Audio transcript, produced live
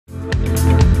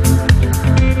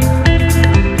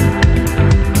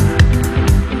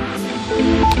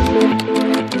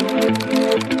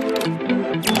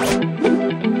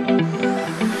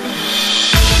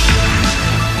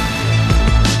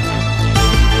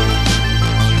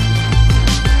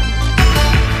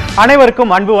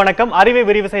அனைவருக்கும் அன்பு வணக்கம். அறிவை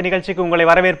விரிவுசை நிகழ்ச்சிக்கு உங்களை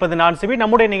வரவேற்பது நான் சிவி.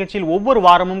 நம்முடைய நிகழ்ச்சியில் ஒவ்வொரு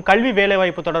வாரமும் கல்வி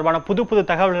வேலைவாய்ப்பு தொடர்பான புது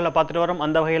தகவல்களை பார்த்துட்டு வரோம்.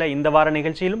 அந்த வகையில் இந்த வார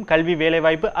நிகழ்ச்சியிலும் கல்வி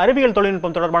வேலைவாய்ப்பு அறிவியல்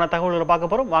தொழில்நுட்பம் தொடர்பான தகவல்களை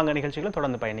பார்க்க போறோம். வாங்க நிகழ்ச்சிகளை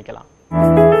தொடர்ந்து பயணிக்கலாம்.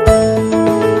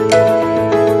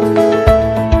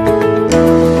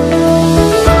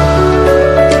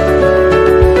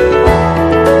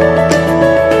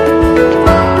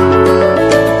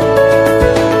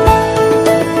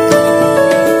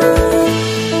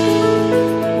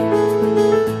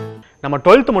 நம்ம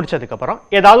 12th முடிச்சதுக்கு அப்புறம்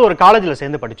ஏதாவது ஒரு காலேஜில்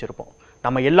சேர்ந்து படிச்சிருப்போம்.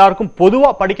 நம்ம எல்லாருக்கும்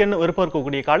பொதுவாக படிக்கணும்னு விருப்பம்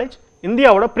இருக்கக்கூடிய காலேஜ்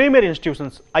இந்தியாவோட பிரீமியர்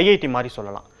இன்ஸ்டிடியூஷன்ஸ் ஐஐடி மாதிரி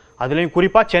சொல்லலாம். அதுலேயும்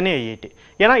குறிப்பாக சென்னை ஐஐடி.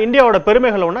 ஏன்னா இந்தியாவோட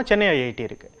பெருமைகள் ஒன்றா சென்னை ஐஐடி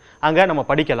இருக்குது. அங்கே நம்ம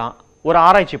படிக்கலாம், ஒரு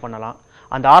ஆராய்ச்சி பண்ணலாம்,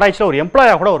 அந்த ஆராய்ச்சியில் ஒரு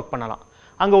எம்ப்ளாயாக கூட ஒர்க் பண்ணலாம்.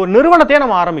 அங்கே ஒரு நிறுவனத்தையே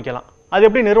நம்ம ஆரம்பிக்கலாம். அது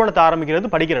எப்படி நிறுவனத்தை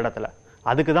ஆரம்பிக்கிறது? படிக்கிற இடத்துல.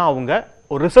 அதுக்கு தான் அவங்க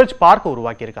ஒரு ரிசர்ச் பார்க்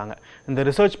உருவாக்கியிருக்காங்க. இந்த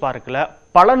ரிசர்ச் பார்க்கில்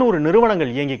பல 100 நிறுவனங்கள்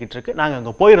இயங்கிக்கிட்டு இருக்கு. நாங்கள்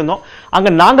அங்கே போயிருந்தோம்.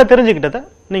 அங்கே நாங்கள் தெரிஞ்சுக்கிட்டதை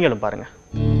நீங்களும் பாருங்க.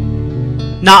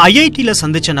 நான் ஐஐடியில்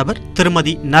சந்திச்ச நபர்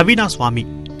திருமதி நவீனா சுவாமி,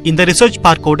 இந்த research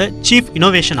பார்க்கோட chief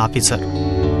innovation officer.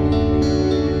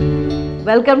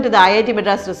 Welcome to the IIT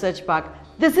Madras Research Park.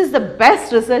 This is the best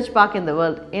research park in the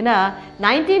world. ஏன்னா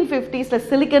 1950s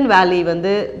Silicon Valley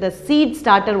the seed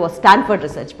starter was Stanford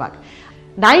Research Park.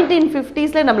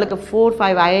 1950s நம்மளுக்கு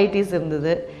 4-5 IITs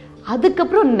இருந்தது.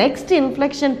 அதுக்கப்புறம் next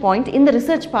inflection point இந்த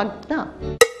research park தான்.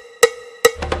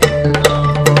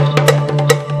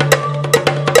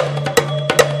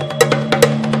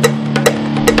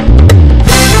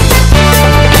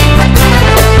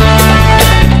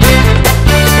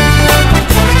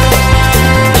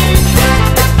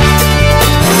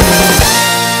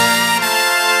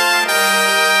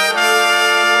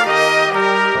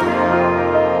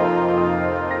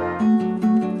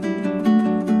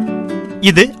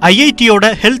 இது ஐஐடியோட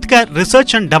health care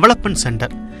research and development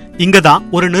centre. இங்க தான்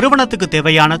ஒரு நிறுவனத்துக்கு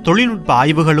தேவையான தொழில்நுட்ப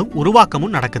ஆய்வுகளும்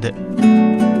உருவாக்கமும் நடக்குது.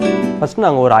 ஃபர்ஸ்ட்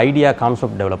நாங்கள் ஒரு ஐடியா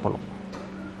கான்செப்ட் டெவலப் பண்ணோம்.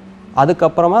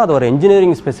 அதுக்கப்புறமா அது ஒரு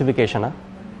இன்ஜினியரிங் ஸ்பெசிஃபிகேஷனை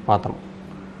மாற்றணும்.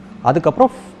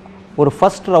 அதுக்கப்புறம் ஒரு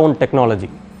ஃபர்ஸ்ட் ரவுண்ட் டெக்னாலஜி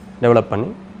டெவலப் பண்ணி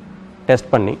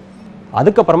டெஸ்ட் பண்ணி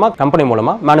அதுக்கப்புறமா கம்பெனி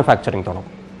மூலமாக மேனுஃபேக்சரிங்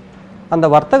தொடங்கும். அந்த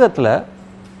வர்த்தகத்தில்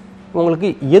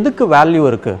உங்களுக்கு எதுக்கு வேல்யூ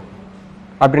இருக்குது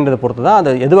அப்படின்றத பொறுத்து தான்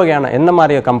அது எது வகையான என்ன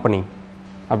மாதிரிய கம்பெனி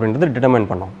அப்படின்றது டிட்டர்மைன்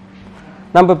பண்ணோம்.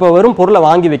 நம்ம இப்போ வெறும் பொருளை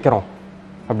வாங்கி வைக்கிறோம்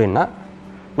அப்படின்னா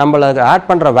நம்மளுக்கு ஆட்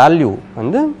பண்ணுற வேல்யூ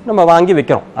நம்ம வாங்கி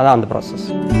வைக்கிறோம். அதான் அந்த ப்ராசஸ்.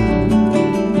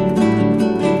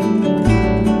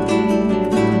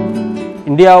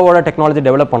 இந்தியாவோட டெக்னாலஜி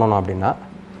டெவலப் பண்ணணும் அப்படின்னா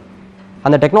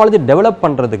அந்த டெக்னாலஜி டெவலப்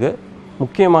பண்ணுறதுக்கு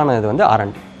முக்கியமான இது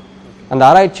R&D. அந்த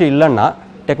ஆராய்ச்சி இல்லைன்னா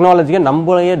டெக்னாலஜியை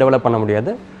நம்மளையே டெவலப் பண்ண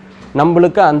முடியாது.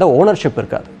 நம்மளுக்கு அந்த ஓனர்ஷிப்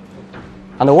இருக்காது.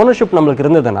 அந்த ஓனர்ஷிப் நம்மளுக்கு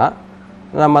இருந்ததுன்னா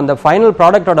நம்ம அந்த ஃபைனல்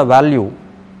ப்ராடக்டோட வேல்யூ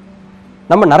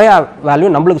நம்ம நிறையா வேல்யூ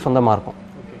நம்மளுக்கு சொந்தமாக இருக்கும்.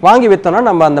 வாங்கி விற்றோன்னா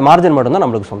நம்ம அந்த மார்ஜின் மட்டும்தான்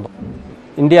நம்மளுக்கு சொந்தம்.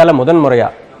 இந்தியாவில்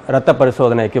முதன்முறையாக ரத்த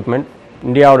பரிசோதனை எக்யூப்மெண்ட்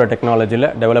இந்தியாவோட டெக்னாலஜியில்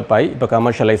டெவலப் ஆகி இப்போ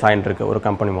கமர்ஷியலைஸ் ஆகிட்டு இருக்கு ஒரு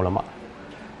கம்பெனி மூலமாக.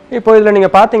 இப்போ இதில்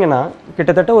நீங்கள் பார்த்தீங்கன்னா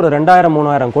கிட்டத்தட்ட ஒரு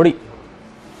 2000-3000 கோடி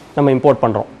நம்ம இம்போர்ட்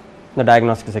பண்ணுறோம் இந்த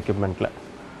டயக்னாஸ்டிக்ஸ் எக்யூப்மெண்ட்டில்.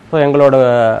 ஸோ எங்களோட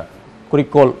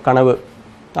குறிக்கோள் கனவு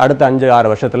அடுத்த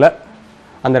 5-6 வருஷத்தில்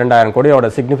அந்த 2000 கோடியோட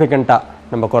சிக்னிஃபிகண்ட்டாக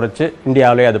நம்ம குறைச்சி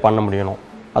இந்தியாவிலே அது பண்ண முடியணும்.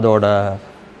 அதோட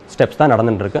ஸ்டெப்ஸ் தான்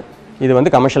நடந்துட்டுருக்கு.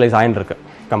 இது கமர்ஷியலைஸ் ஆகிட்டுருக்கு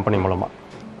கம்பெனி மூலமாக.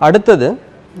 அடுத்தது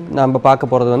நம்ம பார்க்க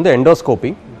போகிறது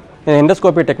எண்டோஸ்கோபி.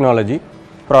 எண்டோஸ்கோபி டெக்னாலஜி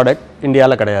ப்ராடக்ட்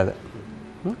இந்தியாவில் கிடையாது.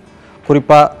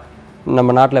 குறிப்பாக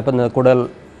நம்ம நாட்டில் இப்போ இந்த குடல்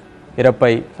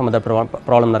இறப்பை சம்மந்த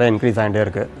ப்ராப்ளம் நிறைய இன்க்ரீஸ் ஆகிட்டே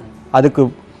இருக்குது. அதுக்கு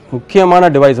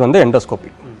முக்கியமான டிவைஸ் எண்டோஸ்கோபி.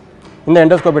 இந்த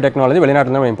எண்டோஸ்கோபி டெக்னாலஜி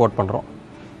வெளிநாட்டில் நம்ம இம்போர்ட் பண்ணுறோம்.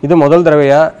 இது முதல்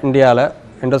தடவையாக இந்தியாவில்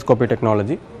எண்டோஸ்கோபி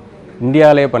டெக்னாலஜி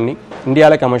இந்தியாவிலே பண்ணி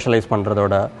இந்தியாவிலே கமர்ஷியலைஸ்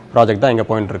பண்ணுறதோட ப்ராஜெக்ட் தான் இங்கே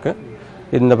போயிட்டுருக்கு.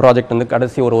 இந்த ப்ராஜெக்ட்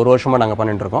கடைசி ஒரு வருஷமாக நாங்கள்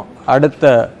பண்ணிட்டுருக்கோம்.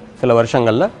 அடுத்த சில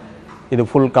வருஷங்களில் இது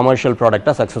ஃபுல் கமர்ஷியல்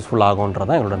ப்ராடக்டாக சக்ஸஸ்ஃபுல்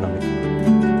ஆகும்ன்றதான் எங்களோட நம்பிக்கை.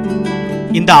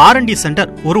 இந்த R&D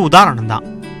சென்டர் ஒரு உதாரணம் தான்.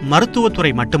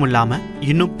 மருத்துவத்துறை மட்டுமில்லாம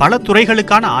இன்னும் பல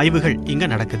துறைகளுக்கான ஆய்வுகள் இங்க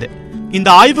நடக்குது. இந்த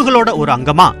ஆய்வுகளோட ஒரு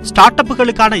அங்கமா ஸ்டார்ட்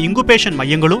அப்புகளுக்கான இன்குபேஷன்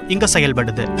மையங்களும் இங்க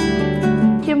செயல்படுது.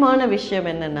 முக்கியமான விஷயம்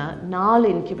என்னன்னா 4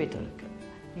 இன்குபேட்டர் இருக்கு.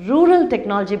 Rural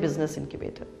technology business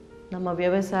incubator. நம்ம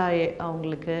விவசாய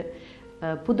அவங்களுக்கு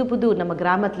புது நம்ம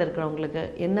கிராமத்தில் இருக்கிறவங்களுக்கு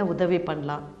என்ன உதவி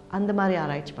பண்ணலாம் அந்த மாதிரி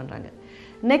ஆராய்ச்சி பண்ணுறாங்க.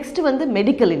 Next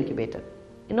medical incubator.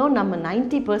 இன்னும் நம்ம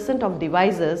 90% ஆஃப்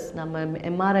டிவைசஸ் நம்ம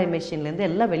MRI மெஷின்லேருந்து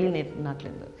எல்லாம்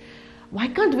வெளிநாட்டிலேருந்து. why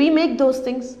can't we make those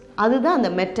things? அதுதான் அந்த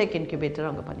மெட்டெக் இன்குபேட்டர்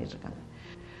அவங்க பண்ணிட்டுருக்காங்க.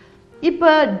 இப்போ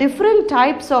different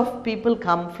types of people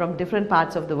come from different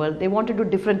parts of the world. They want to do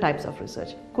different types of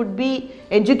research. Could be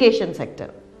education sector,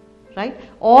 right?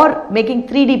 Or making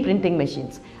 3D printing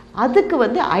machines. அதுக்கு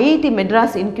IIT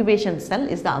Madras Incubation Cell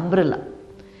is the umbrella.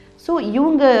 So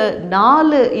இவங்க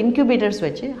 4 incubators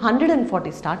வச்சு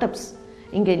 140 start ups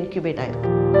இங்கே incubate ஆயிருக்கு.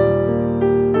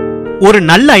 ஒரு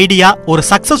நல்ல idea ஒரு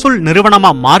successful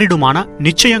நிறுவனமா மாறிடுமானா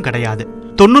நிச்சயம் கிடையாது.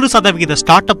 90%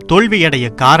 ஸ்டார்ட் அப் தோல்வியடைய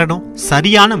காரணம்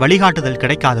சரியான வழிகாட்டுதல்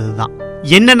கிடைக்காததுதான்.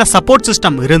 என்னென்ன சப்போர்ட்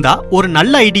சிஸ்டம் இருந்தா ஒரு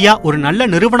நல்ல ஐடியா ஒரு நல்ல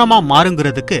நிறுவனமா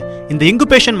மாறுங்கிறதுக்கு இந்த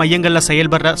இன்குபேஷன் மையங்கள்ல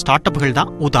செயல்படுற ஸ்டார்ட் அப்கள்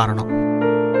தான் உதாரணம்.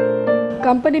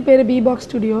 கம்பெனி பேர் பிபாக்ஸ்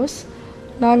ஸ்டுடியோஸ்.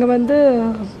 நாங்கள் வந்து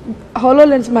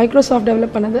ஹாலோலென்ஸ் மைக்ரோசாஃப்ட்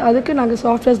டெவலப் பண்ணது, அதுக்கு நாங்கள்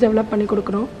சாஃப்ட்வேர்ஸ் டெவலப் பண்ணி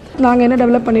கொடுக்குறோம். நாங்கள் என்ன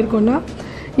டெவலப் பண்ணியிருக்கோன்னா,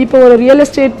 இப்போ ஒரு ரியல்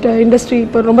எஸ்டேட் இண்டஸ்ட்ரி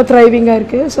இப்போ ரொம்ப த்ரைவிங்காக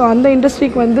இருக்குது. ஸோ அந்த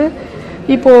இண்டஸ்ட்ரிக்கு வந்து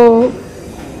இப்போ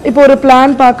ஒரு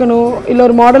பிளான் பார்க்கணும், இல்லை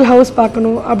ஒரு மாடல் ஹவுஸ்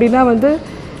பார்க்கணும் அப்படின்னா வந்து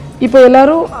இப்போ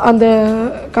எல்லோரும் அந்த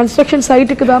கன்ஸ்ட்ரக்ஷன்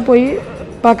சைட்டுக்கு தான் போய்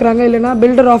பார்க்குறாங்க, இல்லைனா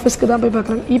பில்டர் ஆஃபீஸ்க்கு தான் போய்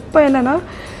பார்க்குறாங்க. இப்போ என்னென்னா,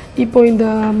 இப்போ இந்த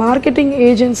marketing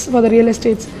agents for the real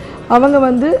estates அவங்க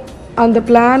வந்து அந்த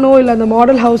பிளானோ இல்லை அந்த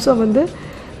மாடல் ஹவுஸோ வந்து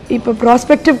இப்போ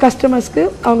ப்ராஸ்பெக்டிவ் கஸ்டமர்ஸ்க்கு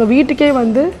அவங்க வீட்டுக்கே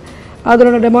வந்து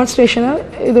அதோட டெமான்ஸ்ட்ரேஷனை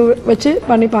இது வச்சு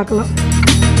பண்ணி பார்க்கலாம்.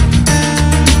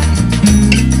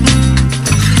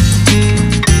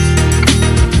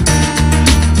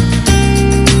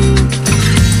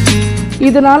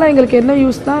 இதனால் எங்களுக்கு என்ன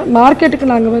யூஸ்னா,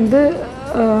 மார்க்கெட்டுக்கு நாங்கள் வந்து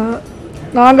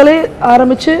நாங்களே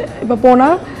ஆரம்பித்து இப்போ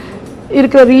போனால்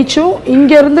இருக்கிற ரீச்சும்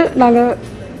இங்கேருந்து நாங்கள்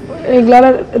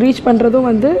எங்களால் ரீச் பண்ணுறதும்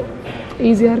வந்து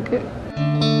ஈஸியாக இருக்குது.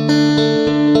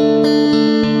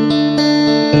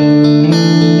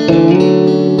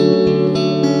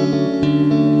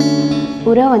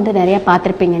 உரம் வந்து நிறையா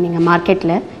பார்த்துருப்பீங்க நீங்கள்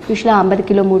மார்க்கெட்டில். யூஸ்வலாக 50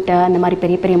 கிலோ மூட்டை அந்த மாதிரி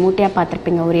பெரிய பெரிய மூட்டையாக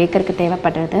பார்த்துருப்பீங்க ஒரு ஏக்கருக்கு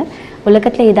தேவைப்படுறது.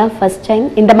 உலகத்தில் இதான் ஃபர்ஸ்ட் டைம்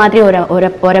இந்த மாதிரி ஒரு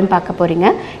உரம் பார்க்க போகிறீங்க.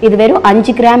 இது வெறும்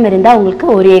 5 கிராம் இருந்தால் உங்களுக்கு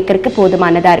ஒரு ஏக்கருக்கு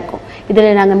போதுமானதாக இருக்கும்.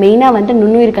 இதில் நாங்கள் மெயினாக வந்து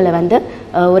நுண்ணுயிர்களை வந்து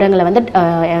உரங்களை வந்து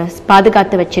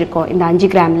பாதுகாத்து வச்சுருக்கோம். இந்த 5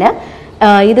 கிராமில்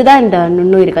இதுதான் இந்த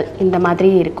நுண்ணுயிர்கள் இந்த மாதிரி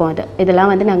இருக்கும்.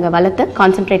 இதெல்லாம் வந்து நாங்கள் வளர்த்து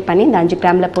கான்சென்ட்ரேட் பண்ணி இந்த 5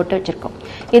 கிராமில் போட்டு வச்சுருக்கோம்.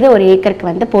 இது ஒரு ஏக்கருக்கு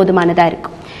வந்து போதுமானதாக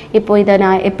இருக்கும். இப்போ இதை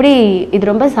நான் எப்படி, இது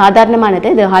ரொம்ப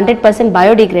சாதாரணமானது. இது 100%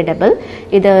 பயோடிகிரேடபிள்.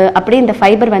 இது அப்படியே இந்த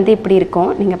ஃபைபர் வந்து இப்படி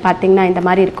இருக்கும். நீங்கள் பார்த்தீங்கன்னா இந்த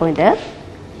மாதிரி இருக்கும்.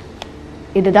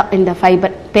 இதுதான் இந்த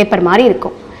ஃபைபர் பேப்பர் மாதிரி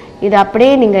இருக்கும். இது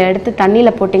அப்படியே நீங்கள் எடுத்து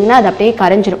தண்ணியில் போட்டிங்கன்னா அது அப்படியே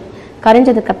கரைஞ்சிரும்.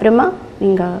 கரைஞ்சதுக்கப்புறமா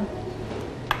நீங்கள்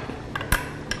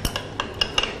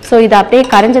இதை அப்படியே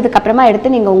கரைஞ்சதுக்கப்புறமா எடுத்து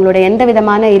நீங்கள் உங்களோட எந்த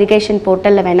விதமான இரிகேஷன்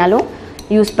போர்ட்டலில் வேணாலும்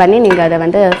யூஸ் பண்ணி நீங்கள் அதை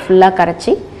வந்து ஃபுல்லாக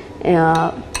கரைச்சி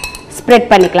ஸ்ப்ரெட்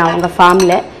பண்ணிக்கலாம் உங்கள்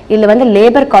ஃபார்மில். இதில் வந்து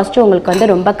லேபர் காஸ்ட்டும் உங்களுக்கு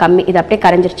வந்து ரொம்ப கம்மி. இது அப்படியே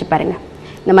கரைஞ்சிருச்சு பாருங்கள்,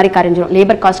 இந்த மாதிரி கரைஞ்சிரும்.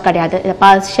 லேபர் காஸ்ட் கிடையாது.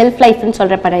 ஷெல்ஃப் லைஃப்னு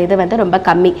சொல்கிற இது வந்து ரொம்ப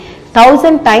கம்மி.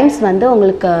 1000 டைம்ஸ் வந்து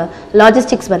உங்களுக்கு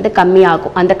லாஜிஸ்டிக்ஸ் வந்து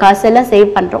கம்மியாகும். அந்த காசெல்லாம் சேவ்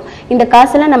பண்ணுறோம். இந்த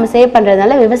காசெல்லாம் நம்ம சேவ்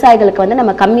பண்ணுறதுனால விவசாயிகளுக்கு வந்து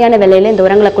நம்ம கம்மியான விலையில் இந்த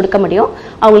உரங்களை கொடுக்க முடியும்.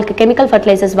 அவங்களுக்கு கெமிக்கல்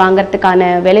ஃபர்டிலைசர்ஸ்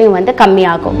வாங்குறதுக்கான விலையும் வந்து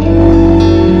கம்மியாகும்.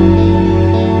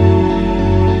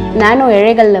 நானோ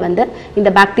இழைகளில் வந்து இந்த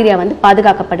பாக்டீரியா வந்து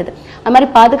பாதுகாக்கப்படுது. அது மாதிரி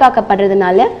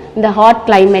பாதுகாக்கப்படுறதுனால இந்த ஹாட்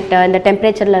கிளைமேட், இந்த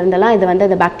டெம்பரேச்சரில் இருந்தெல்லாம் இது வந்து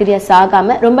இந்த பாக்டீரியா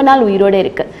சாகாமல் ரொம்ப நாள் உயிரோடு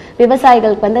இருக்குது.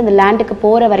 விவசாயிகளுக்கு வந்து அந்த லேண்டுக்கு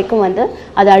போகிற வரைக்கும் வந்து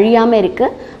அது அழியாமல்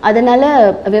இருக்குது. அதனால்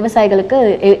விவசாயிகளுக்கு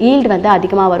ஈல்டு வந்து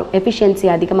அதிகமாக வரும், எஃபிஷியன்சி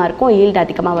அதிகமாக இருக்கும், ஈல்டு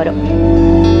அதிகமாக வரும்.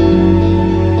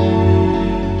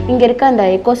 இங்கே இருக்க அந்த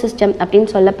எக்கோசிஸ்டம் அப்படின்னு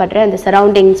சொல்லப்படுற அந்த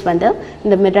சரௌண்டிங்ஸ் வந்து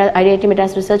இந்த ஐஐடி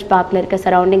மெட்ராஸ் ரிசர்ச் பார்க்கில் இருக்க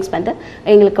சரௌண்டிங்ஸ் வந்து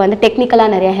எங்களுக்கு வந்து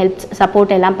டெக்னிக்கலாக நிறைய ஹெல்ப்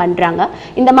சப்போர்ட் எல்லாம் பண்ணுறாங்க.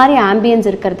 இந்த மாதிரி ஆம்பியன்ஸ்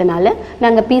இருக்கிறதுனால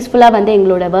நாங்கள் பீஸ்ஃபுல்லாக வந்து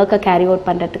எங்களோட ஒர்க்கை கேரி அவுட்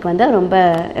பண்ணுறதுக்கு வந்து ரொம்ப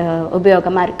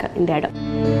உபயோகமாக இருக்குது இந்த இடம்.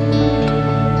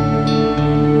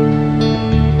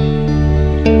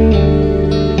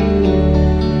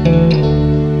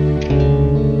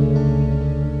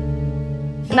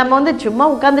 நம்ம வந்து சும்மா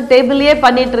உட்காந்து டேபிள்லேயே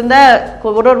பண்ணிட்டு இருந்தா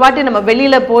ஒரு வாட்டி நம்ம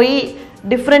வெளியில போய்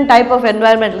டிஃப்ரெண்ட் டைப் ஆஃப்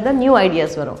என்வாயர்மெண்ட்ல தான் நியூ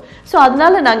ஐடியாஸ் வரும். ஸோ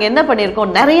அதனால நாங்கள் என்ன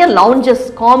பண்ணியிருக்கோம், நிறைய லவுஞ்சஸ்,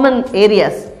 காமன்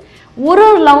ஏரியாஸ். ஒரு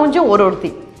லவுஞ்சும்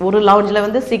ஒரு லவுஞ்சில்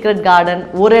வந்து சீக்ரெட் கார்டன்,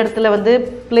 ஒரு இடத்துல வந்து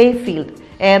பிளே ஃபீல்ட்,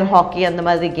 ஏர் ஹாக்கி அந்த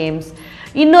மாதிரி கேம்ஸ்,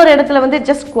 இன்னொரு இடத்துல வந்து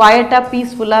ஜஸ்ட் குவாய்ட்டாக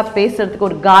பீஸ்ஃபுல்லாக பேசுறதுக்கு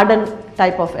ஒரு கார்டன்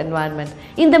டைப் ஆஃப் என்வாயர்மெண்ட்.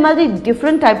 இந்த மாதிரி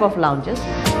டிஃப்ரெண்ட் டைப் ஆஃப் லவுஞ்சஸ்.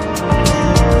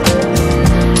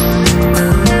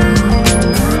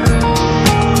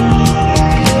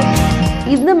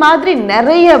 இந்த மாதிரி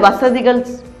நிறைய வசதிகள்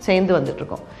சேர்ந்து வந்துட்டு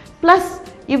இருக்கோம். Plus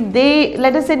if they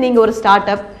let us சே நீங்கள் ஒரு ஸ்டார்ட்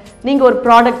அப், நீங்கள் ஒரு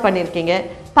ப்ராடக்ட் பண்ணியிருக்கீங்க,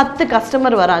 10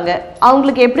 கஸ்டமர் வராங்க,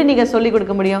 அவங்களுக்கு எப்படி நீங்கள் சொல்லிக்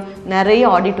கொடுக்க முடியும்? நிறைய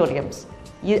ஆடிட்டோரியம்ஸ்,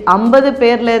 50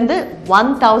 பேர்லேருந்து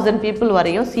 1000 பீப்புள்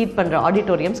வரையும் சீட் பண்ணுற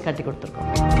ஆடிட்டோரியம்ஸ் கட்டி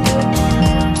கொடுத்துருக்கோம்.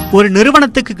 ஒரு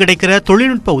நிறுவனத்துக்கு கிடைக்கிற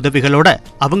தொழில்நுட்ப உதவிகளோட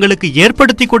அவங்களுக்கு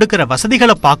ஏற்படுத்தி கொடுக்கிற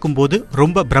வசதிகளை பார்க்கும்போது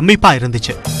ரொம்ப பிரமிப்பா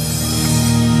இருந்துச்சு.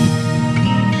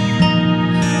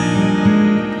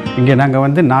 இங்கே நாங்கள்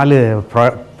வந்து 4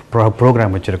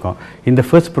 ப்ரோக்ராம் வச்சுருக்கோம். இந்த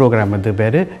ஃபர்ஸ்ட் ப்ரோக்ராம் வந்து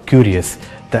பேர் க்யூரியஸ்.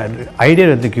 த ஐடியா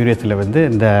வந்து க்யூரியஸில் வந்து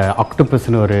இந்த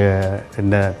ஆக்டோபஸ்னு ஒரு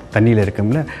இந்த தண்ணியில்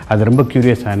இருக்கும்ல, அது ரொம்ப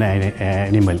க்யூரியஸான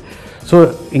அனிமல். ஸோ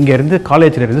இங்கேருந்து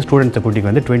காலேஜிலேருந்து ஸ்டூடெண்ட்ஸை கூட்டிகிட்டு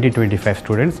வந்து 20-25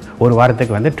 ஸ்டூடெண்ட்ஸ் ஒரு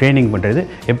வாரத்துக்கு வந்து ட்ரைனிங் பண்ணுறது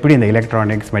எப்படி இந்த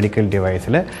எலக்ட்ரானிக்ஸ் மெடிக்கல்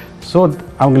டிவைஸில். ஸோ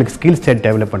அவங்களுக்கு ஸ்கில் செட்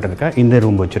டெவலப் பண்ணுறதுக்காக இந்த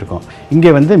ரூம் வச்சுருக்கோம்.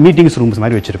 இங்கே வந்து மீட்டிங்ஸ் ரூம்ஸ்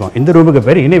மாதிரி வச்சுருக்கோம். இந்த ரூமுக்கு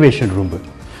பேர் இனோவேஷன் ரூம்பு.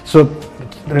 ஸோ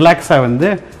ரிலாக்ஸாக வந்து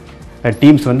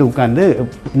டீம்ஸ் வந்து உட்காந்து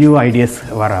நியூ ஐடியாஸ்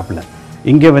வராப்புல.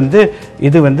 இங்கே வந்து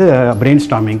இது வந்து பிரெயின்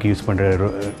ஸ்டாமிங்க்கு யூஸ்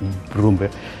பண்ணுற ரூம்பு.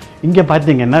 இங்கே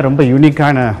பார்த்தீங்கன்னா ரொம்ப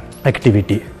யூனிக்கான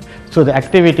ஆக்டிவிட்டி. ஸோ இந்த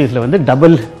ஆக்டிவிட்டீஸில் வந்து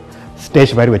டபுள்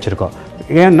ஸ்டேஜ் மாதிரி வச்சுருக்கோம்.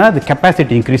 ஏன்னா அது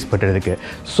கெப்பாசிட்டி இன்க்ரீஸ் பண்ணுறதுக்கு.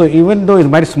 ஸோ ஈவன் தோ இது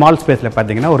மாதிரி ஸ்மால் ஸ்பேஸில்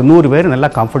பார்த்தீங்கன்னா ஒரு 100 பேர் நல்லா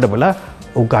கம்ஃபர்டபுளாக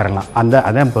உட்காரலாம்.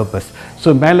 அதான் பர்பஸ். ஸோ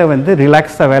மேலே வந்து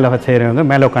ரிலாக்ஸாக வேலை செய்கிறவங்க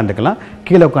மேலே உட்காந்துக்கலாம்,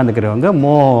 கீழே உட்காந்துக்கிறவங்க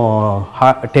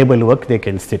table work they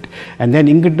can sit. And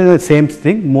then இங்கிட்டு சேம்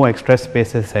திங் எக்ஸ்ட்ரா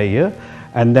ஸ்பேசஸ் ஐயோ.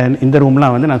 அண்ட் தென் இந்த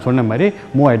ரூம்லாம் வந்து நான் சொன்ன மாதிரி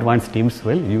advance teams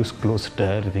will use closed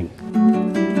ring.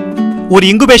 ஒரு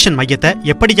இன்குபேஷன் மையத்தை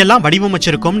எப்படியெல்லாம்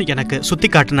வடிவமைச்சிருக்கோம்னு எனக்கு சுத்தி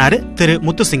காட்டினாரு திரு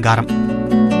முத்துசிங்காரம்.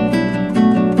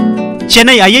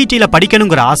 சென்னை ஐஐடியில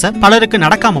படிக்கணுங்கிற ஆசை பலருக்கு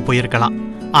நடக்காம போயிருக்கலாம்.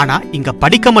 ஆனா இங்க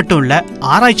படிக்க மட்டும் இல்ல,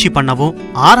 ஆராய்ச்சி பண்ணவும்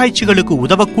ஆராய்ச்சிகளுக்கு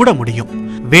உதவக்கூட முடியும்.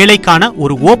 வேலைக்கான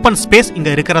ஒரு ஓபன் ஸ்பேஸ் இங்க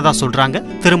இருக்கிறதா சொல்றாங்க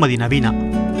திருமதி நவீனா.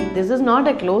 This is not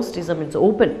a closed system, it's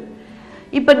open.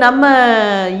 இப்போ நம்ம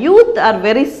யூத் ஆர்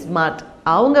வெரி ஸ்மார்ட்.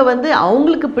 அவங்க வந்து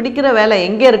அவங்களுக்கு பிடிக்கிற வேலை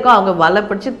எங்கே இருக்கோ அவங்க வலை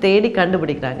பிடிச்சி தேடி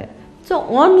கண்டுபிடிக்கிறாங்க. ஸோ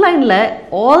ஆன்லைனில்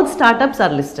all start ups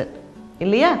R listed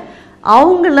இல்லையா?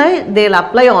 அவங்கள தேல்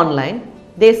apply online,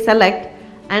 they select.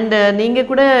 And நீங்கள்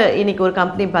கூட இன்னைக்கு ஒரு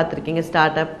கம்பெனி பார்த்துருக்கீங்க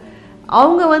ஸ்டார்ட் அப்.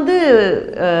 அவங்க வந்து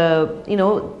you know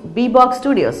பிபாக்ஸ்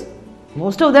studios,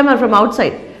 most of them are from out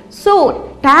side. So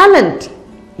talent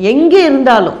எங்கே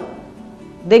இருந்தாலும்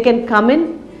they can come in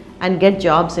and get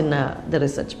jobs in the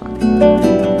research part.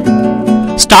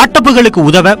 Start அப்புகளுக்கு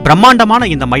உதவ பிரம்மாண்டமான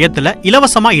இந்த மையத்துல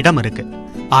இலவசமா இடம் இருக்கு.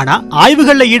 ஆனா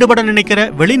ஆய்வுகள்ல ஈடுபட நினைக்கிற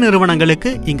வெளி நிறுவனங்களுக்கு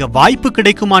இங்க வாய்ப்பு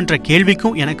கிடைக்குமான்ற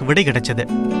கேள்விக்கும் எனக்கு விடை கிடைச்சது.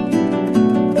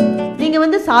 நீங்க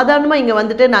வந்து சாதாரணமா இங்க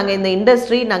வந்துட்டு நாங்க இந்த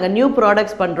இண்டஸ்ட்ரி நாங்க நியூ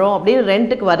ப்ராடக்ட்ஸ் பண்றோம் அப்படின்னு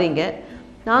ரெண்ட்டுக்கு வரீங்க.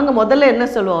 நாங்க முதல்ல என்ன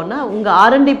சொல்லுவோம்னா உங்க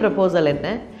R&D ப்ரப்போசல் என்ன,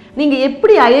 நீங்க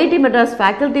எப்படி IIT Madras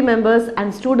faculty members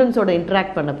and ஸ்டூடெண்ட்ஸோட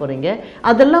interact பண்ண போறீங்க,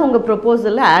 அதெல்லாம் உங்க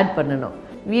ப்ரப்போசல்ல ஆட் பண்ணணும்.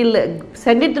 We'll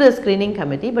send it to the screening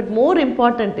committee, but more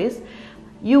important is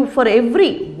you for every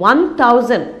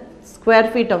 1000 square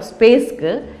feet of space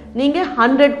க்கு நீங்க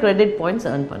 100 credit points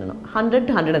earn பண்ணணும். 100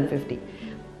 to 150.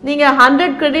 நீங்க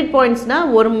 100 credit pointsனா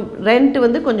ஒரு ரெண்ட்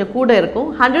வந்து கொஞ்சம் கூட இருக்கும்.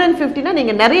 150னா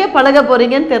நீங்க நிறைய பழக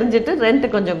போறீங்கன்னு தெரிஞ்சிட்டு ரெண்ட்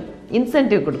கொஞ்சம்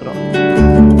இன்சென்டிவ் கொடுக்குறோம்.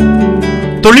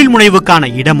 தொழில் முனைவுக்கான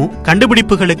இடமும்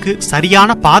கண்டுபிடிப்புகளுக்கு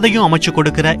சரியான பாதையும் அமைச்சு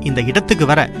கொடுக்கிற இந்த இடத்துக்கு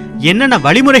வர என்னென்ன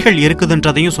வழிமுறைகள்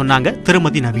இருக்குதுன்றதையும் சொன்னாங்க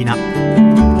திருமதி நவீனா.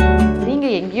 நீங்க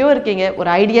எங்கேயோ இருக்கீங்க, ஒரு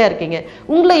ஐடியா இருக்கீங்க,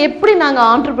 உங்களை எப்படி நாங்க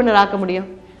ஆண்டர்பிரினர் ஆக்க முடியும்?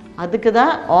 அதுக்கு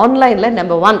தான் ஆன்லைன்ல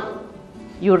number 1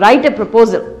 you right a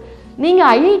proposal. நீங்க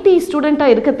ஐஐடி ஸ்டூடெண்டா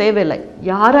இருக்க தேவையில்லை,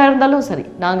 யாரா இருந்தாலும் சரி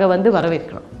நாங்க வந்து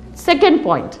வரவேற்கிறோம். Second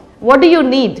point, what to you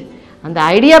need? அந்த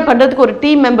ஐடியா பண்றதுக்கு ஒரு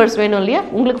டீம் மெம்பர்ஸ் வேணும் இல்லையா?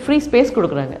 உங்களுக்கு ஃப்ரீ ஸ்பேஸ்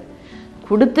கொடுக்குறாங்க.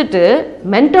 கொடுத்துட்டு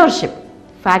mentorship,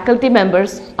 faculty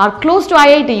members are close to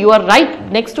IIT, you are right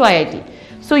next to IIT,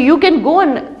 so you can go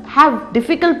and have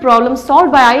difficult problems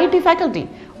solved by IIT faculty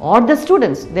or the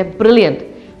students. They're brilliant.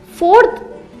 Fourth,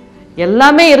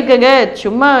 எல்லாமே இருக்குங்க,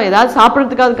 சும்மா ஏதாவது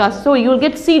சாப்பிட்றதுக்காக காசு. So you will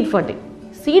get seat funding.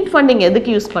 Seat funding எதுக்கு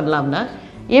use பண்ணலாம்னா,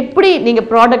 எப்படி நீங்கள்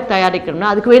ப்ராடக்ட் தயாரிக்கணும்னா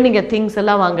அதுக்கு நீங்கள் திங்ஸ்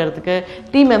எல்லாம் வாங்குறதுக்கு,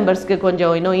 டீம் மெம்பர்ஸ்க்கு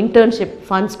கொஞ்சம் இன்னும் இன்டர்ன்ஷிப்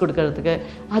ஃபண்ட்ஸ் கொடுக்கறதுக்கு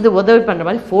அது உதவி பண்ணுற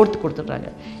மாதிரி ஃபோர்த் கொடுத்துட்றாங்க.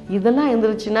 இதெல்லாம்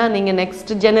இருந்துச்சுன்னா நீங்கள்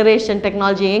நெக்ஸ்ட் ஜெனரேஷன்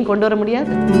டெக்னாலஜி ஏன் கொண்டு வர முடியாது?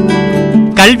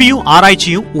 கல்வியும்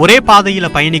ஆராய்ச்சியும் ஒரே பாதையில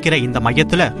பயணிக்கிற இந்த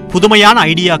மையத்துல புதுமையான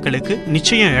ஐடியாக்களுக்கு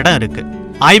நிச்சயம் இடம் இருக்கு.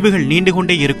 ஆய்வுகள் நீண்டு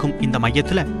கொண்டே இருக்கும் இந்த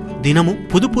மையத்துல தினமும்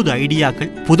புது புது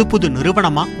ஐடியாக்கள் புது புது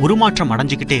நிறுவனமா உருமாற்றம்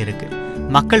அடைஞ்சுக்கிட்டே இருக்கு.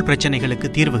 மக்கள் பிரச்சனைகளுக்கு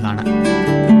தீர்வு காண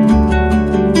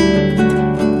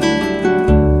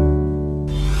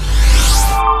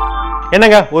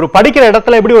என்னங்க, ஒரு படிக்கிற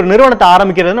இடத்துல எப்படி ஒரு நிறுவனத்தை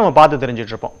ஆரம்பிக்கிறதுன்னு நம்ம பார்த்து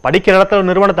தெரிஞ்சுட்டு இருப்போம். படிக்கிற இடத்துல ஒரு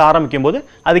நிறுவனத்தை ஆரம்பிக்கும் போது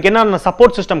அதுக்கு என்னென்ன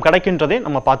சப்போர்ட் சிஸ்டம் கிடைக்கின்றதே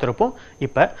நம்ம பார்த்துருப்போம்.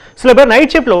 இப்போ சில பேர்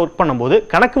நைட் ஷிஃப்ட்ல ஒர்க் பண்ணும்போது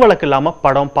கணக்கு வழக்கு இல்லாமல்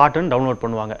படம் பாட்டுன்னு டவுன்லோட்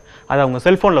பண்ணுவாங்க. அதை அவங்க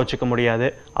செல்ஃபோனில் வச்சுக்க முடியாது,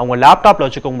 அவங்க லேப்டாப்பில்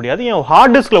வச்சுக்க முடியாது, ஏன்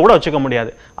ஹார்ட் டிஸ்கில் கூட வச்சுக்க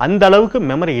முடியாது. அந்த அளவுக்கு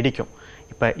மெமரி இடிக்கும்.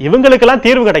 இப்போ இவங்களுக்கெல்லாம்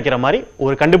தீர்வு கிடைக்கிற மாதிரி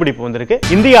ஒரு கண்டுபிடிப்பு வந்திருக்கு.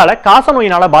 இந்தியாவில் காச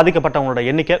நோயினால பாதிக்கப்பட்டவங்களோட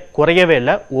எண்ணிக்கை குறையவே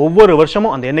இல்லை, ஒவ்வொரு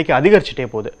வருஷமும் அந்த எண்ணிக்கை அதிகரிச்சுட்டே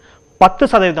போகுது.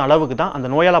 10% அளவுக்கு தான் அந்த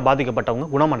நோயால பாதிக்கப்பட்டவங்க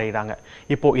குணமடைகிறாங்க.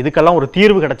 இப்போ இதுக்கெல்லாம் ஒரு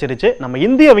தீர்வு கிடைச்சிருச்சு. நம்ம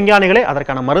இந்திய விஞ்ஞானிகளே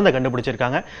அதற்கான மருந்தை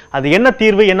கண்டுபிடிச்சிருக்காங்க. அது என்ன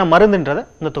தீர்வு, என்ன மருந்துன்றதை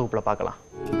இந்த தொகுப்புல பார்க்கலாம்.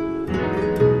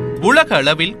 உலக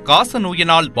அளவில்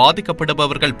காசநோயினால்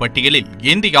பாதிக்கப்படுபவர்கள் பட்டியலில்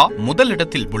இந்தியா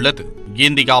முதலிடத்தில் உள்ளது.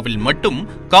 இந்தியாவில் மட்டும்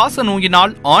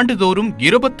காசநோயினால் ஆண்டுதோறும்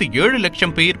 27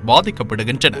 லட்சம் பேர்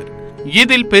பாதிக்கப்படுகின்றனர்.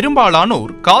 இதில்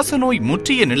பெரும்பாலானோர் காசநோய்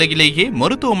முற்றிய நிலையிலேயே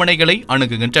மருத்துவமனைகளை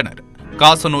அணுகுகின்றனர்.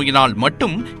 காசநோயினால்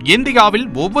மட்டும் இந்தியாவில்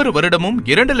ஒவ்வொரு வருடமும்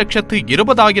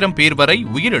 2,20,000 பேர் வரை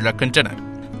உயிரிழக்கின்றனர்.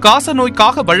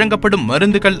 காசநோய்க்காக வழங்கப்படும்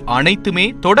மருந்துகள் அனைத்துமே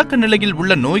தொடக்க நிலையில்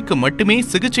உள்ள நோய்க்கு மட்டுமே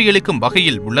சிகிச்சையளிக்கும்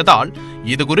வகையில் உள்ளதால்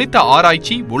இதுகுறித்த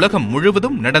ஆராய்ச்சி உலகம்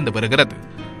முழுவதும் நடந்து வருகிறது.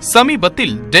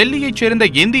 சமீபத்தில் டெல்லியைச் சேர்ந்த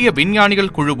இந்திய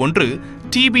விஞ்ஞானிகள் குழு ஒன்று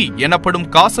டிபி எனப்படும்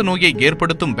காசநோயை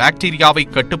ஏற்படுத்தும் பாக்டீரியாவை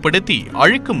கட்டுப்படுத்தி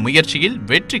அழிக்கும் முயற்சியில்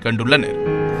வெற்றி கண்டுள்ளனர்.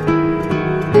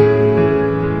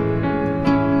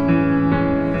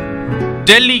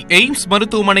 டெல்லி எய்ம்ஸ்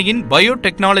மருத்துவமனையின்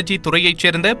பயோடெக்னாலஜி துறையைச்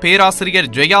சேர்ந்த பேராசிரியர்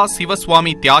ஜெயா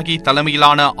சிவசுவாமி தியாகி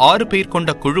தலைமையிலான 6 பேர்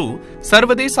கொண்ட குழு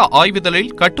சர்வதேச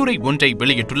ஆய்வுதழில் கட்டுரை ஒன்றை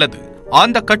வெளியிட்டுள்ளது.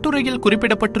 அந்த கட்டுரையில்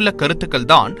குறிப்பிடப்பட்டுள்ள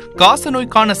கருத்துக்கள்தான்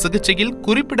காசநோய்க்கான சிகிச்சையில்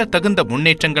குறிப்பிடத்தகுந்த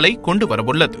முன்னேற்றங்களை கொண்டு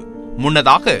வரவுள்ளது.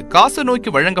 முன்னதாக காசநோய்க்கு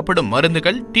வழங்கப்படும்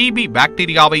மருந்துகள் டிபி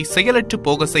பாக்டீரியாவை செயலற்று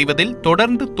போக செய்வதில்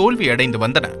தொடர்ந்து தோல்வியடைந்து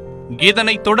வந்தன.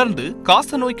 இதனைத் தொடர்ந்து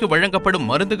காசநோய்க்கு வழங்கப்படும்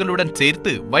மருந்துகளுடன்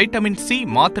சேர்த்து வைட்டமின் சி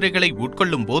மாத்திரைகளை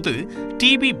உட்கொள்ளும் போது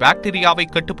டிபி பாக்டீரியாவை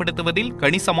கட்டுப்படுத்துவதில்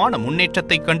கணிசமான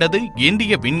முன்னேற்றத்தை கண்டது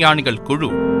இந்திய விஞ்ஞானிகள் குழு.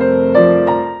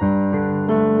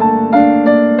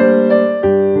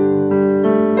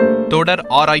 தொடர்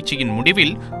ஆராய்ச்சியின்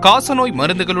முடிவில் காசநோய்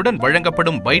மருந்துகளுடன்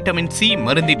வழங்கப்படும் வைட்டமின் சி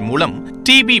மருந்தின் மூலம்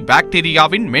டிபி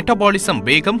பாக்டீரியாவின் மெட்டபாலிசம்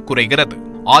வேகம் குறைகிறது.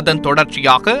 அதன்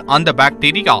தொடர்ச்சியாக அந்த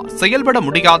பாக்டீரியா செயல்பட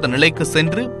முடியாத நிலைக்கு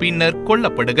சென்று பின்னர்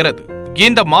கொல்லப்படுகிறது.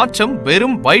 இந்த மாற்றம்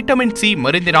வெறும் வைட்டமின் சி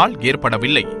மருந்தினால்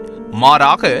ஏற்படவில்லை.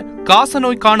 மாறாக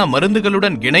காசநோய்க்கான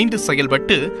மருந்துகளுடன் இணைந்து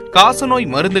செயல்பட்டு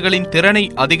காசநோய் மருந்துகளின் திறனை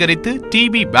அதிகரித்து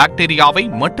டிபி பாக்டீரியாவை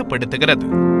மட்டுப்படுத்துகிறது.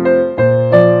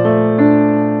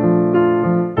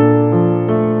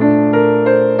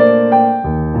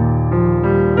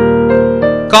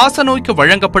 காசநோய்க்கு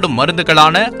வழங்கப்படும்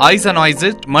மருந்துகளான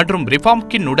ஐசனாய்சிட் மற்றும்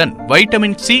ரிஃபாம்கினுடன்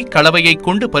வைட்டமின் சி கலவையை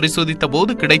கொண்டு பரிசோதித்த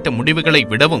போது கிடைத்த முடிவுகளை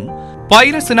விடவும்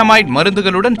பைரசினமைட்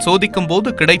மருந்துகளுடன் சோதிக்கும்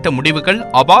போது கிடைத்த முடிவுகள்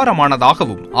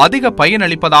அபாரமானதாகவும் அதிக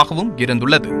பயனளிப்பதாகவும்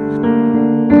இருந்துள்ளது.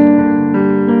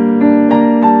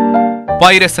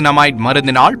 பைரசினமைட்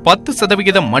மருந்தினால்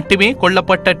 10% மட்டுமே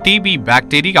கொல்லப்பட்ட டிபி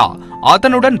பாக்டீரியா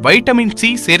அதனுடன் வைட்டமின் சி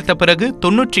சேர்த்த பிறகு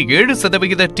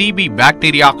 97% டிபி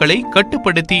பாக்டீரியாக்களை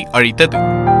கட்டுப்படுத்தி அழித்தது.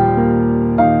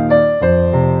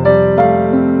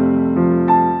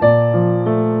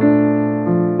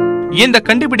 இந்த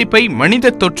கண்டுபிடிப்பை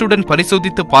மனித தொற்றுடன்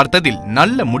பரிசோதித்து பார்த்ததில்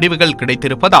நல்ல முடிவுகள்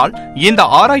கிடைத்திருப்பதால் இந்த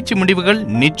ஆராய்ச்சி முடிவுகள்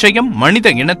நிச்சயம் மனித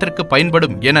இனத்திற்கு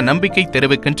பயன்படும் என நம்பிக்கை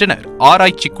தெரிவிக்கின்றனர்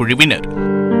ஆராய்ச்சி குழுவினர்.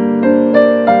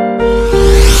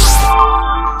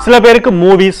 சில பேருக்கு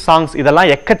மூவிஸ், சாங்ஸ்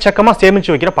இதெல்லாம் எக்கச்சக்கமாக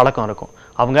சேமித்து வைக்கிற பழக்கம் இருக்கும்.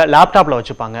 அவங்க லேப்டாப்பில்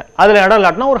வச்சுப்பாங்க. அதில் இடம்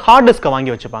இல்லாட்டினா ஒரு ஹார்ட் டிஸ்கை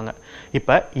வாங்கி வச்சுப்பாங்க.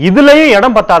 இப்போ இதுலேயே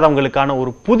இடம் பத்தாதவங்களுக்கான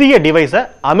ஒரு புதிய டிவைஸை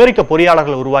அமெரிக்க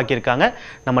பொறியாளர்கள் உருவாக்கியிருக்காங்க.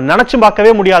 நம்ம நினச்சி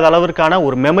பார்க்கவே முடியாத அளவிற்கான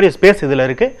ஒரு மெமரி ஸ்பேஸ் இதில்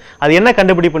இருக்குது. அது என்ன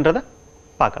கண்டுபிடிப்புன்றதை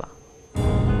பார்க்கலாம்.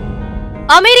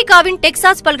 அமெரிக்காவின்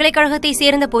டெக்சாஸ் பல்கலைக்கழகத்தை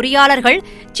சேர்ந்த பொறியாளர்கள்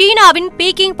சீனாவின்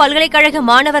பீக்கிங் பல்கலைக்கழக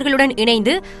மாணவர்களுடன்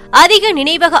இணைந்து அதிக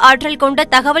நினைவக ஆற்றல் கொண்ட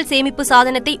தகவல் சேமிப்பு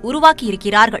சாதனத்தை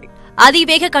உருவாக்கியிருக்கிறார்கள்.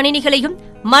 அதிவேக கணினிகளையும்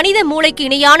மனித மூளைக்கு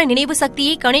இணையான நினைவு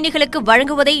சக்தியை கணினிகளுக்கு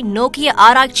வழங்குவதை நோக்கிய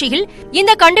ஆராய்ச்சியில்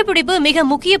இந்த கண்டுபிடிப்பு மிக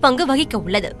முக்கிய பங்கு வகிக்க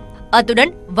உள்ளது.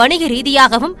 அத்துடன் வணிக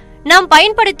ரீதியாகவும் நாம்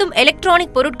பயன்படுத்தும்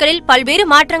எலக்ட்ரானிக் பொருட்களில் பல்வேறு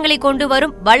மாற்றங்களை கொண்டு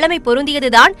வரும் வல்லமை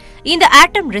பொருந்தியதுதான் இந்த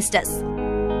ஆட்டம் ரிஸ்டஸ்.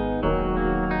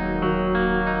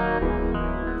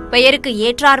 பெயருக்கு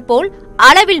ஏற்றாற்போல்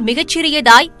அளவில்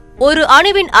மிகச்சிறியதாய் ஒரு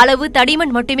அணுவின் அளவு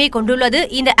தடிமன் மட்டுமே கொண்டுள்ளது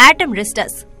இந்த ஆட்டம்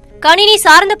ரிஸ்டஸ். கணினி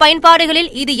சார்ந்த பயன்பாடுகளில்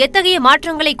இது எத்தகைய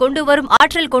மாற்றங்களை கொண்டு வரும்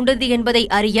ஆற்றல் கொண்டது என்பதை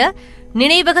அறிய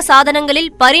நினைவக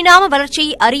சாதனங்களில் பரிணாம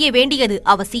வளர்ச்சியை அறிய வேண்டியது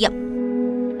அவசியம்.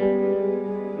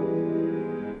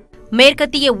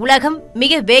 மேற்கத்திய உலகம்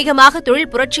மிக வேகமாக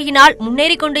தொழில் புரட்சியினால்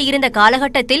முன்னேறிக் கொண்டு இருந்த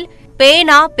காலகட்டத்தில்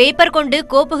பேனா, பேப்பர் கொண்டு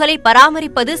கோப்புகளை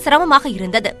பராமரிப்பது சிரமமாக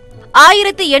இருந்தது.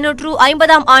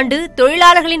 1850ஆம் ஆண்டு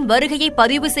தொழிலாளர்களின் வருகையை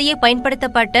பதிவு செய்ய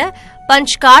பயன்படுத்தப்பட்ட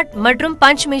பஞ்ச் கார்டு மற்றும்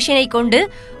பஞ்ச் மிஷினை கொண்டு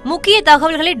முக்கிய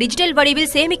தகவல்களை டிஜிட்டல்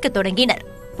வடிவில் சேமிக்க தொடங்கினர்.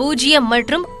 0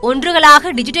 மற்றும்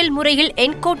 1களாக டிஜிட்டல் முறையில்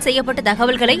என்கோட் செய்யப்பட்ட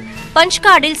தகவல்களை பஞ்ச்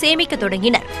கார்டில் சேமிக்க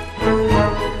தொடங்கினர்.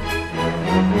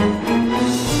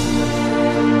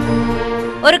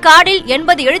 ஒரு கார்டில்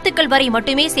 80 எழுத்துக்கள் வரை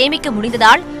மட்டுமே சேமிக்க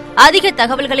முடிந்ததால் அதிக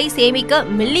தகவல்களை சேமிக்க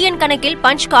மில்லியன் கணக்கில்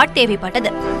பஞ்ச் கார்டு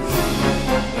தேவைப்பட்டது.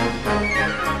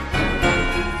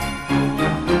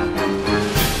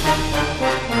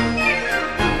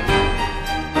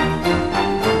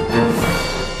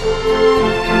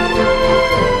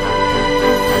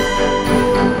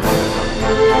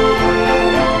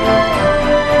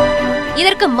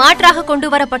 இதற்கு மாற்றாக கொண்டு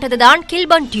வரப்பட்டதுதான்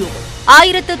கில்பர்ன் டியூப்.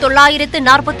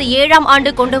 1947ஆம் ஆண்டு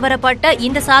கொண்டுவரப்பட்ட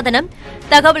இந்த சாதனம்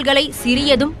தகவல்களை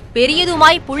சிறியதும்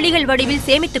பெரியதுமாய் புள்ளிகள் வடிவில்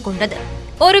சேமித்துக் கொண்டது.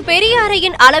 ஒரு பெரிய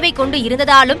அறையின் அளவை கொண்டு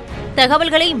இருந்ததாலும்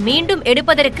தகவல்களை மீண்டும்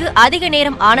எடுப்பதற்கு அதிக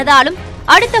நேரம் ஆனதாலும்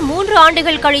அடுத்த 3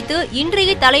 ஆண்டுகள் கழித்து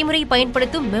இன்றைய தலைமுறை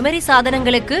பயன்படுத்தும் மெமரி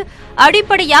சாதனங்களுக்கு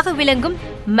அடிப்படையாக விளங்கும்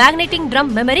மேக்னெட்டிக்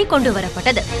ட்ரம் மெமரி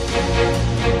கொண்டுவரப்பட்டது.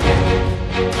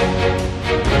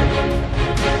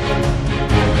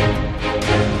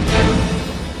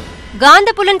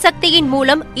 காந்தப்புலன் சக்தியின்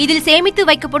மூலம் இதில் சேமித்து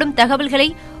வைக்கப்படும் தகவல்களை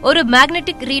ஒரு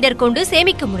மேக்னெட்டிக் ரீடர் கொண்டு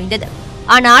சேமிக்க முடிந்தது.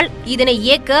 ஆனால் இதனை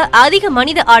இயக்க அதிக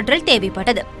மனித ஆற்றல்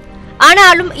தேவைப்பட்டது.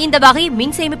 ஆனாலும் இந்த வகை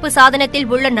மின் சேமிப்பு சாதனத்தில்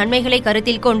உள்ள நன்மைகளை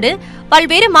கருத்தில் கொண்டு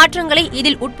பல்வேறு மாற்றங்களை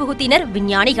இதில் உட்புகுத்தினர்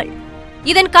விஞ்ஞானிகள்.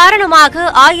 இதன் காரணமாக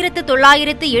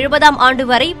 1970ஆம் ஆண்டு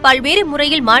வரை பல்வேறு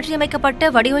முறையில்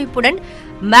மாற்றியமைக்கப்பட்ட வடிவமைப்புடன்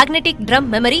மேக்னெட்டிக் ட்ரம்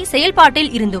மெமரி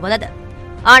செயல்பாட்டில் இருந்து வந்தது.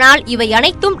 ஆனால் இவை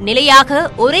அனைத்தும் நிலையாக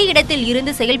ஒரே இடத்தில்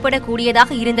இருந்து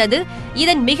செயல்படக்கூடியதாக இருந்தது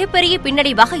இதன் மிகப்பெரிய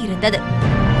பின்னடைவாக இருந்தது.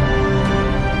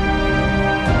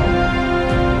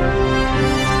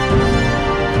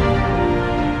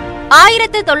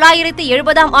 ஆயிரத்து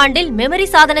 1970ஆம் ஆண்டில் மெமரி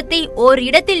சாதனத்தை ஓர்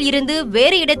இடத்தில் இருந்து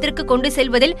வேறு இடத்திற்கு கொண்டு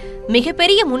செல்வதில்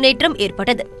மிகப்பெரிய முன்னேற்றம்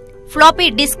ஏற்பட்டது. ஃப்ளாப்பி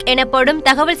டிஸ்க் எனப்படும்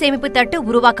தகவல் சேமிப்பு தட்டு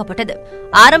உருவாக்கப்பட்டது.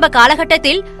 ஆரம்ப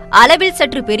காலகட்டத்தில் அளவில்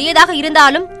சற்று பெரியதாக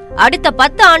இருந்தாலும் அடுத்த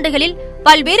 10 ஆண்டுகளில்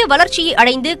பல்வேறு வளர்ச்சியை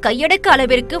அடைந்து கையடக்க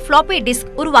அளவிற்கு ஃப்ளாப்பி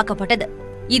டிஸ்க் உருவாக்கப்பட்டது.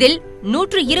 இதில்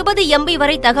 120 MB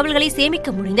வரை தகவல்களை சேமிக்க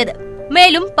முடிந்தது.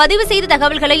 மேலும் பதிவு செய்த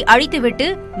தகவல்களை அழித்துவிட்டு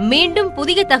மீண்டும்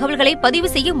புதிய தகவல்களை பதிவு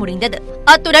செய்ய முடிந்தது.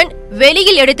 அத்துடன்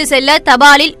வெளியில் எடுத்து செல்ல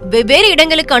தபாலில் வெவ்வேறு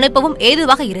இடங்களுக்கு அனுப்பவும்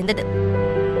ஏதுவாக இருந்தது.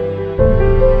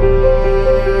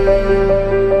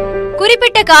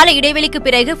 குறிப்பிட்ட கால இடைவெளிக்கு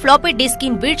பிறகு ஃப்ளாப்பி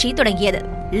டிஸ்கின் வீழ்ச்சி தொடங்கியது.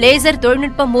 லேசர்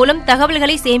தொழில்நுட்பம் மூலம்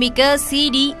தகவல்களை சேமிக்க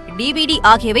CD, DVD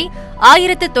ஆகியவை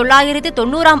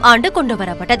 1990ஆம் ஆண்டு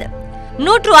கொண்டுவரப்பட்டது.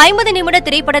 150 நிமிட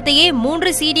திரைப்படத்தையே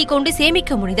 3 CD கொண்டு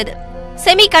சேமிக்க முடிந்தது.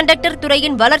 செமிகண்டக்டர்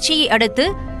துறையின் வளர்ச்சியை அடுத்து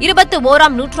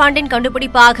 21ஆம் நூற்றாண்டின்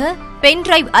கண்டுபிடிப்பாக பென்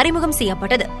டிரைவ் அறிமுகம்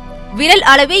செய்யப்பட்டது. விரல்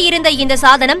அளவே இருந்த இந்த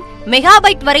சாதனம்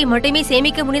மெகாபைட் வரை மட்டுமே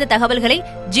சேமிக்க முடிந்த தகவல்களை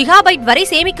ஜிகாபைட் வரை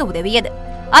சேமிக்க உதவியது.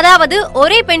 அதாவது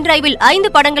ஒரே பென் டிரைவில்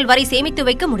 5 படங்கள் வரை சேமித்து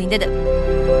வைக்க முடிந்தது.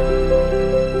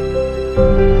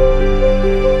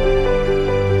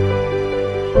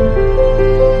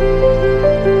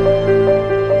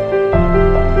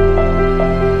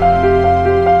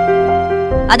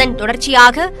 அதன்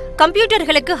தொடர்ச்சியாக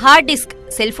கம்ப்யூட்டர்களுக்கு ஹார்ட் டிஸ்க்,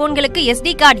 செல்போன்களுக்கு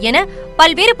SD கார்டு என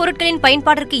பல்வேறு பொருட்களின்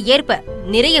பயன்பாட்டிற்கு ஏற்ப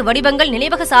நிறைய வடிவங்கள்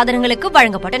நினைவக சாதனங்களுக்கு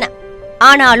வழங்கப்பட்டன.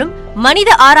 ஆனாலும் மனித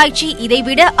ஆராய்ச்சி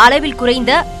இதைவிட அளவில்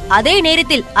குறைந்த அதே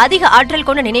நேரத்தில் அதிக ஆற்றல்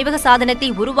கொண்ட நினைவக சாதனத்தை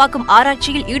உருவாக்கும்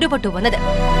ஆராய்ச்சியில் ஈடுபட்டு வந்தது.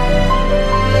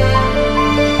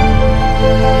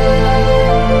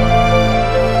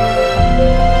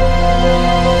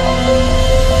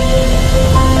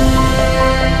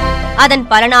 அதன்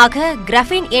பலனாக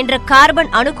கிராஃபீன் என்ற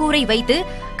கார்பன் அணுக்கூறை வைத்து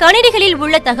கணினிகளில்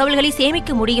உள்ள தகவல்களை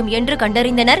சேமிக்க முடியும் என்று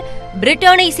கண்டறிந்தனர்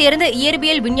பிரிட்டனை சேர்ந்த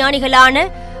இயற்பியல் விஞ்ஞானிகளான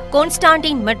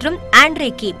கான்ஸ்டான்டின் மற்றும்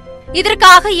ஆண்ட்ரே கீம்.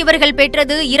 இதற்காக இவர்கள்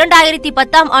பெற்றது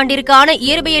 2010ஆம் ஆண்டிற்கான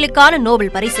இயற்பியலுக்கான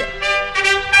நோபல் பரிசு.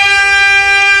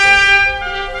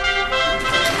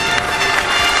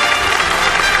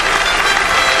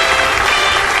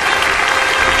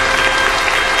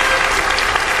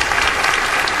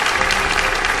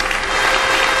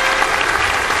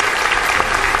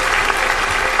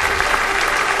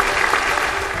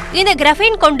 இந்த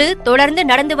கிராஃபீன் கொண்டு தொடர்ந்து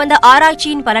நடந்து வந்த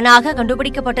ஆராய்ச்சியின் பலனாக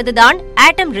கண்டுபிடிக்கப்பட்டதுதான்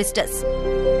ஆட்டம் ரிஸ்டர்ஸ்.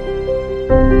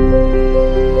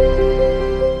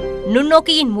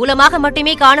 நுண்ணோக்கியின் மூலமாக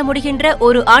மட்டுமே காண முடிகின்ற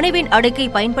ஒரு அணுவின் அடுக்கை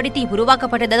பயன்படுத்தி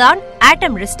உருவாக்கப்பட்டதுதான்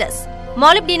ஆட்டம் ரிஸ்டர்ஸ்.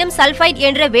 மாலிப்டினம் சல்பைட்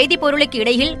என்ற வேதிப்பொருளுக்கு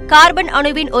இடையில் கார்பன்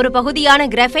அணுவின் ஒரு பகுதியான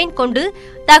கிராஃபைன் கொண்டு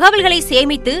தகவல்களை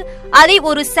சேமித்து அதை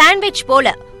ஒரு சாண்ட்விச்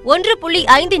போல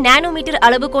 1.5 நானோமீட்டர்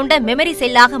அளவு கொண்ட மெமரி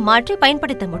செல்லாக மாற்றி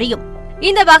பயன்படுத்த முடியும்.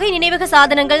 இந்த வகை நினைவக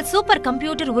சாதனங்கள் சூப்பர்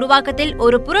கம்ப்யூட்டர் உருவாக்கத்தில்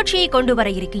ஒரு புரட்சியை கொண்டு வர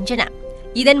இருக்கின்றன.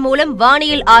 இதன் மூலம்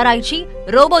வானியல் ஆராய்ச்சி,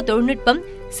 ரோபோ தொழில்நுட்பம்,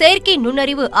 செயற்கை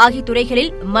நுண்ணறிவு ஆகிய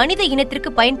துறைகளில் மனித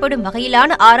இனத்திற்கு பயன்படும்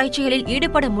வகையிலான ஆராய்ச்சிகளில்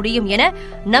ஈடுபட முடியும் என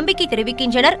நம்பிக்கை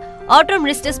தெரிவிக்கின்றனர் ஆட்டம்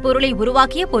ரிஸ்டர்ஸ் பொருளை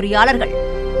உருவாக்கிய பொறியாளர்கள்.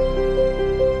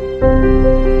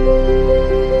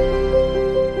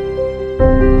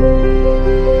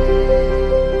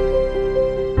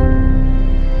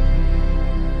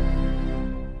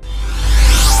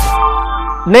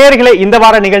 நேயர்களே, இந்த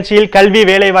வார நிகழ்ச்சியில் கல்வி,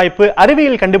 வேலைவாய்ப்பு,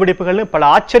 அறிவியல் கண்டுபிடிப்புகள் பல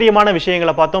ஆச்சரியமான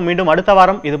விஷயங்களை பார்த்தோம். மீண்டும் அடுத்த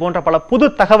வாரம் இது போன்ற பல புது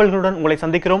தகவல்களுடன் உங்களை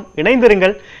சந்திக்கிறோம்.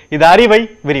 இணைந்திருங்கள். இது அறிவை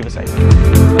விரிவு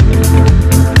செய்வோம்.